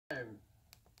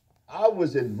I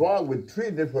was involved with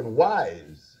 3 different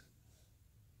wives.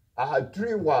 I had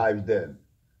 3 wives then,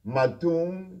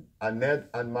 Matum, Annette,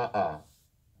 and Ma'a.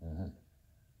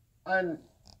 And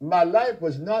my life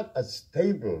was not as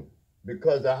stable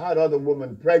because I had other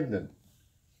women pregnant.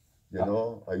 You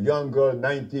know, a young girl,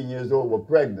 19 years old, were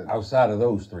pregnant. Outside of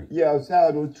those 3? Yeah, outside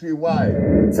of those 3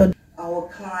 wives. So our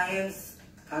clients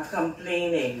are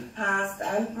complaining, past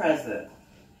and present.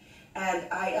 And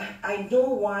I know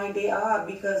why they are,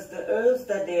 because the herbs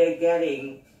that they're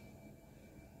getting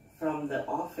from the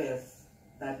office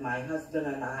that my husband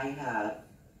and I have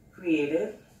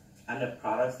created, and the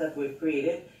products that we've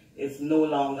created, is no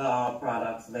longer our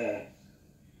products there.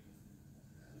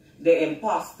 The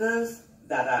imposters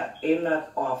that are in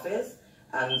that office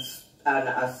and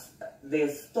they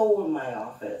stole my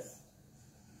office.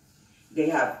 They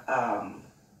have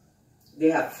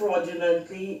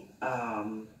fraudulently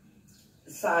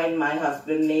signed my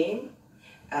husband's name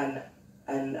and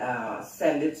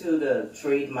send it to the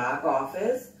trademark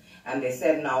office, and they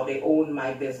said now they own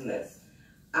my business.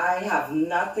 I have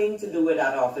nothing to do with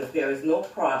that office. There is no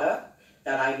product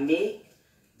that I make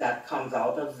that comes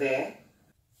out of there.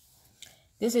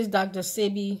 This is Dr.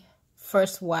 Sebi's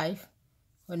first wife.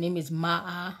 Her name is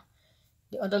Ma'a.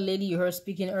 The other lady you heard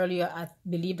speaking earlier, I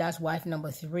believe that's wife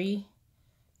number 3.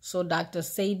 So Dr.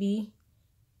 Sebi,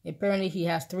 apparently he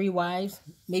has 3 wives,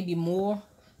 maybe more.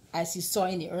 As you saw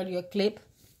in the earlier clip,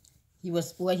 he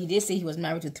did say he was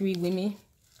married to 3 women.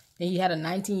 Then he had a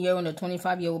 19-year-old and a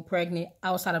 25-year-old pregnant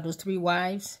outside of those 3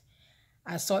 wives.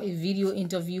 I saw a video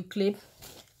interview clip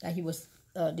that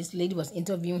this lady was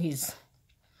interviewing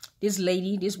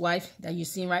this wife that you're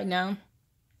seeing right now,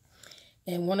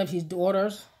 and one of his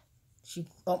daughters. She's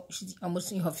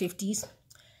almost in her 50s,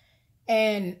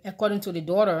 and according to the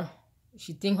daughter,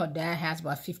 she thinks her dad has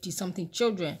about 50-something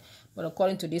children. But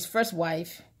according to this first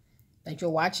wife that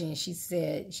you're watching, she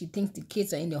said she thinks the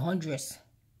kids are in the hundreds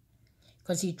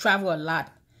because he traveled a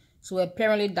lot. So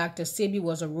apparently Dr. Sebi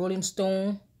was a rolling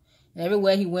stone, and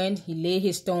everywhere he went, he laid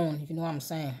his stone, if you know what I'm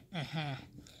saying.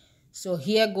 So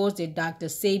here goes the Dr.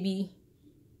 Sebi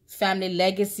family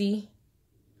legacy.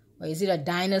 Or is it a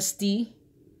dynasty?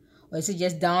 Or is it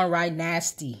just downright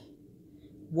nasty?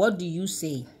 What do you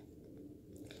say?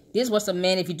 This was a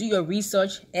man, if you do your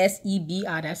research,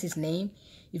 S-E-B-I, that's his name.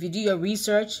 If you do your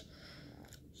research,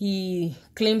 he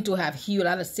claimed to have healed a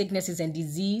lot of sicknesses and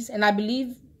disease. And I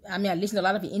believe, I listened to a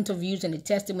lot of the interviews and the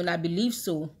testimony, I believe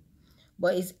so.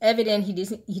 But it's evident he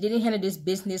didn't handle this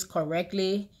business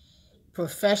correctly,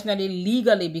 professionally,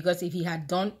 legally, because if he had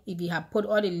put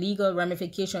all the legal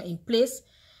ramifications in place,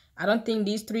 I don't think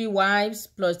these 3 wives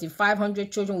plus the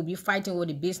 500 children will be fighting over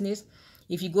the business.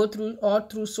 If you go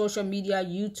through social media,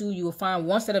 YouTube, you will find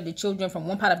one set of the children from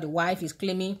one part of the wife is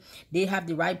claiming they have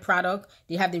the right product,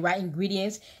 they have the right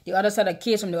ingredients. The other set of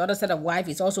kids from the other set of wife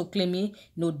is also claiming,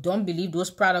 no, don't believe those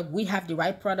products. We have the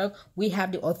right product. We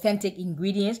have the authentic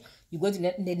ingredients. You go to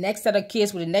the next set of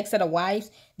kids with the next set of wives.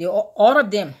 All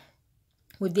of them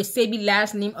with the Sebi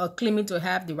last name are claiming to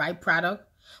have the right product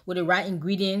with the right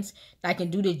ingredients that can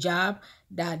do the job,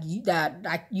 that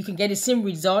you can get the same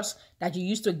results that you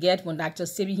used to get when Dr.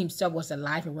 Sebi himself was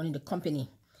alive and running the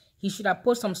company. He should have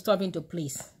put some stuff into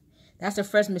place. That's the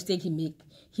first mistake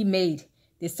he made.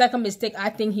 The second mistake I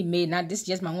think he made, now this is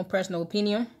just my own personal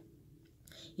opinion,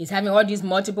 is having all these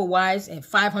multiple wives and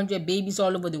 500 babies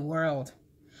all over the world.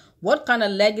 What kind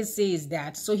of legacy is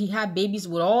that? So he had babies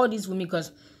with all these women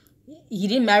because he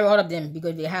didn't marry all of them,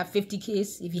 because they have 50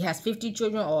 kids. If he has 50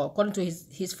 children, or according to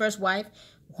his first wife,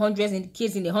 hundreds and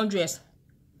kids in the hundreds.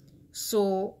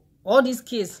 So all these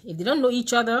kids, if they don't know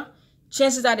each other,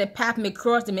 chances are the path may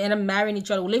cross, they may end up marrying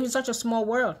each other. We live in such a small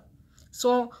world.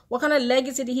 So what kind of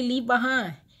legacy did he leave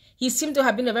behind? He seemed to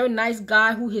have been a very nice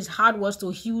guy who his heart was to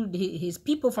heal his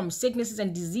people from sicknesses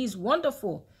and disease.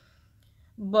 Wonderful.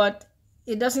 But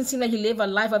it doesn't seem like he lived a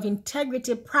life of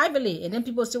integrity privately. And then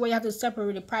people say, well, you have to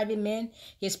separate the private man,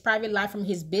 his private life from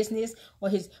his business,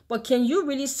 but can you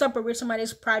really separate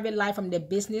somebody's private life from their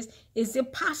business? Is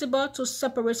it possible to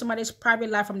separate somebody's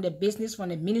private life from their business, from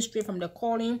the ministry, from their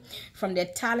calling, from their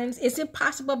talents? Is it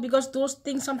possible? Because those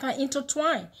things sometimes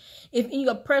intertwine. If in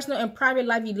your personal and private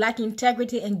life you lack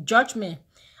integrity and judgment,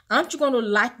 aren't you going to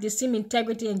lack the same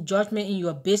integrity and judgment in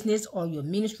your business or your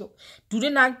ministry? Do they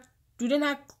not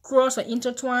cross or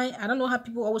intertwine? I don't know how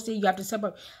people always say you have to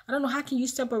separate. I don't know, how can you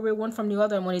separate one from the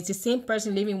other when it's the same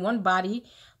person living in one body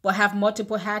but have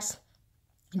multiple hats,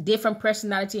 different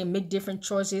personality, and make different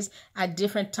choices at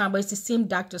different times? But it's the same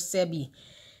Dr. Sebi.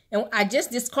 And I just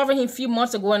discovered him a few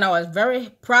months ago, and I was very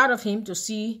proud of him to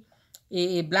see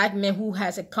a black man who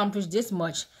has accomplished this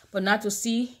much, but not to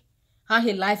see how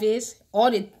his life is.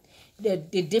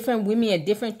 the different women and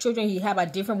different children he have are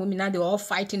different women. Now they're all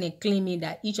fighting and claiming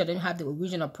that each of them have the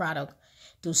original product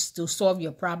to solve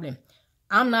your problem.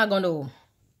 I'm not going to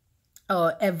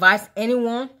advise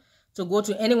anyone to go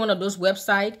to any one of those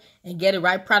websites and get the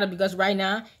right product, because right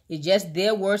now it's just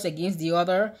their words against the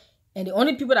other. And the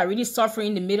only people that really suffer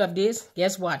in the middle of this,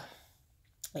 guess what?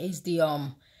 Is the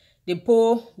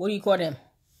poor, what do you call them?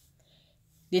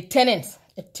 The tenants.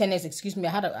 Excuse me.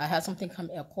 I had something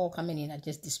a call coming in that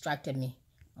just distracted me.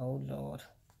 Oh Lord.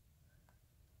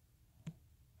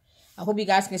 I hope you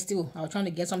guys can still. I was trying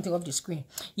to get something off the screen.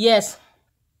 Yes.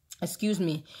 Excuse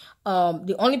me.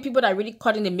 The only people that really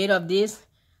caught in the middle of this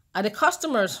are the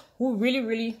customers who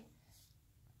really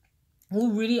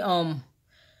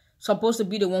supposed to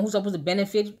be the one who's supposed to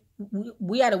benefit.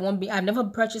 We are the one. I've never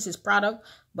purchased his product,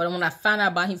 but when I found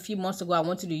out about him a few months ago, I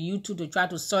went to the YouTube to try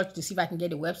to search to see if I can get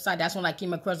the website. That's when I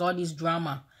came across all this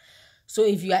drama. So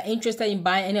if you are interested in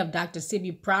buying any of Dr.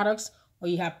 Sebi products, or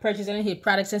you have purchased any of his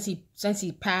products since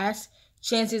he passed,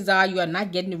 chances are you are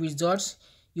not getting the results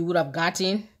you would have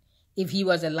gotten if he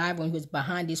was alive when he was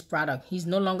behind this product. He's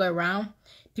no longer around.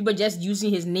 People just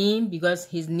using his name because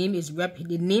his name is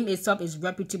the name itself is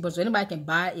reputable. So anybody can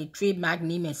buy a trademark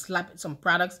name and slap some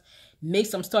products, make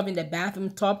some stuff in the bathroom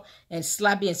top and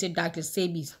slap it and say Dr.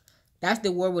 Sebi's. That's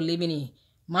the world we're living in.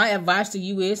 My advice to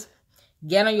you is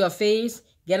get on your face,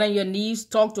 get on your knees,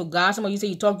 talk to God. Some of you say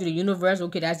you talk to the universe.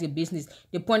 Okay, that's your business.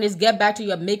 The point is get back to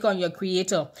your maker and your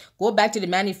creator. Go back to the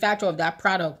manufacturer of that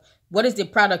product. What is the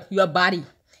product? Your body.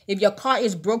 If your car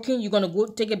is broken, you're going to go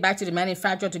take it back to the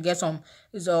manufacturer to get some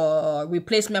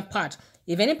replacement part.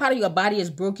 If any part of your body is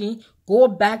broken, go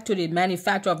back to the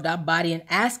manufacturer of that body and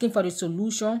asking for the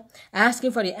solution,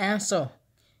 asking for the answer.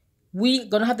 We're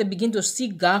going to have to begin to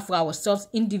seek God for ourselves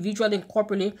individually and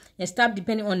corporately and stop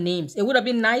depending on names. It would have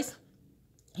been nice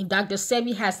if Dr.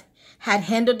 Sebi had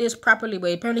handled this properly,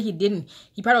 but apparently he didn't.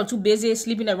 He probably was too busy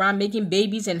sleeping around, making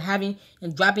babies and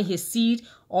dropping his seed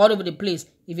all over the place,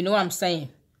 if you know what I'm saying.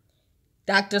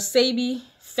 Dr. Sebi,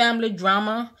 family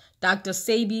drama. Dr.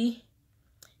 Sebi,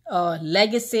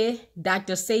 legacy.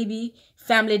 Dr. Sebi,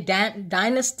 family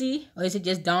dynasty. Or is it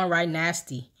just downright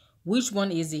nasty? Which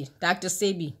one is it? Dr.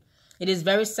 Sebi, it is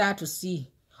very sad to see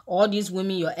all these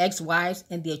women, your ex-wives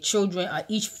and their children, are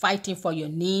each fighting for your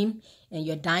name and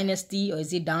your dynasty. Or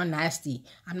is it down nasty?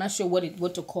 I'm not sure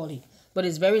what to call it. But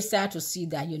it's very sad to see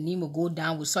that your name will go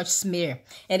down with such smear.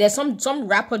 And there's some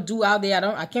rapper dude out there,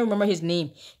 I can't remember his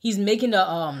name. He's making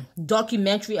a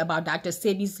documentary about Dr.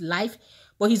 Sebi's life,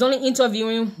 but he's only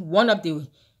interviewing one of the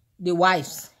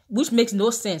wives, which makes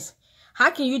no sense.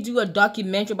 How can you do a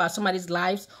documentary about somebody's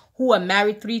lives who are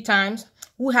married 3 times,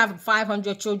 who have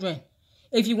 500 children?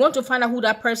 If you want to find out who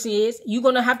that person is, you're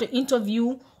going to have to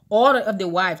interview all of the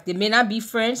wives. They may not be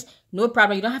friends, no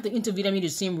problem. You don't have to interview them in the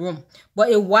same room.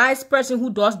 But a wise person who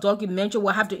does documentary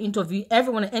will have to interview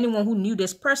everyone and anyone who knew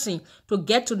this person to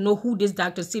get to know who this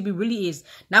Dr. Sebi really is.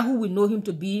 Not who we know him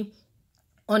to be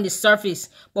on the surface,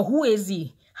 but who is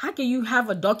he? How can you have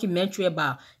a documentary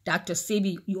about Dr.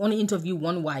 Sebi? You only interview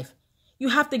one wife. You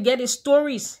have to get his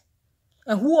stories.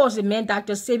 And who was the man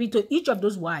Dr. Sebi to each of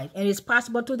those wives? And it's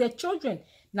possible to their children.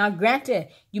 Now, granted,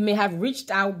 you may have reached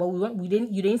out, but you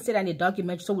didn't say that in the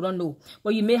documentary, so we don't know.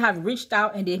 But you may have reached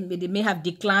out and they may have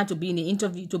declined to be in the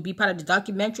interview, to be part of the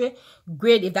documentary.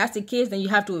 Great. If that's the case, then you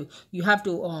have to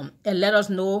let us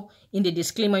know in the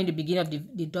disclaimer in the beginning of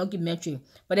the documentary.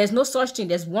 But there's no such thing.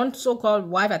 There's one so-called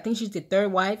wife. I think she's the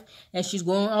 3rd wife, and she's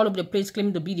going all over the place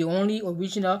claiming to be the only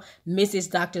original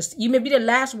Mrs. Dr. You may be the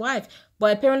last wife,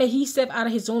 but apparently he said out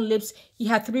of his own lips he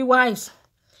had 3 wives.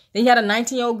 Then he had a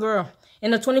 19-year-old girl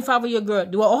and a 25-year-old girl.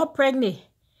 They were all pregnant,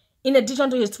 in addition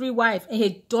to his 3 wives. And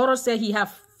his daughter said he had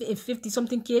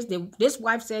 50-something kids. This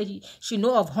wife said she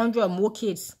know of 100 or more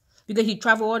kids because he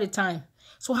traveled all the time.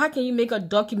 So how can you make a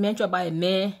documentary about a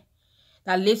man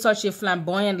that lives such a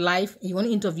flamboyant life and you want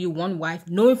to interview one wife,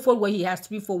 knowing full well he has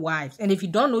 3-4 wives? And if you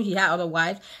don't know he had other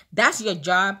wives, that's your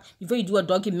job before you do a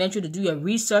documentary, to do your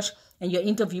research and your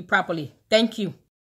interview properly. Thank you.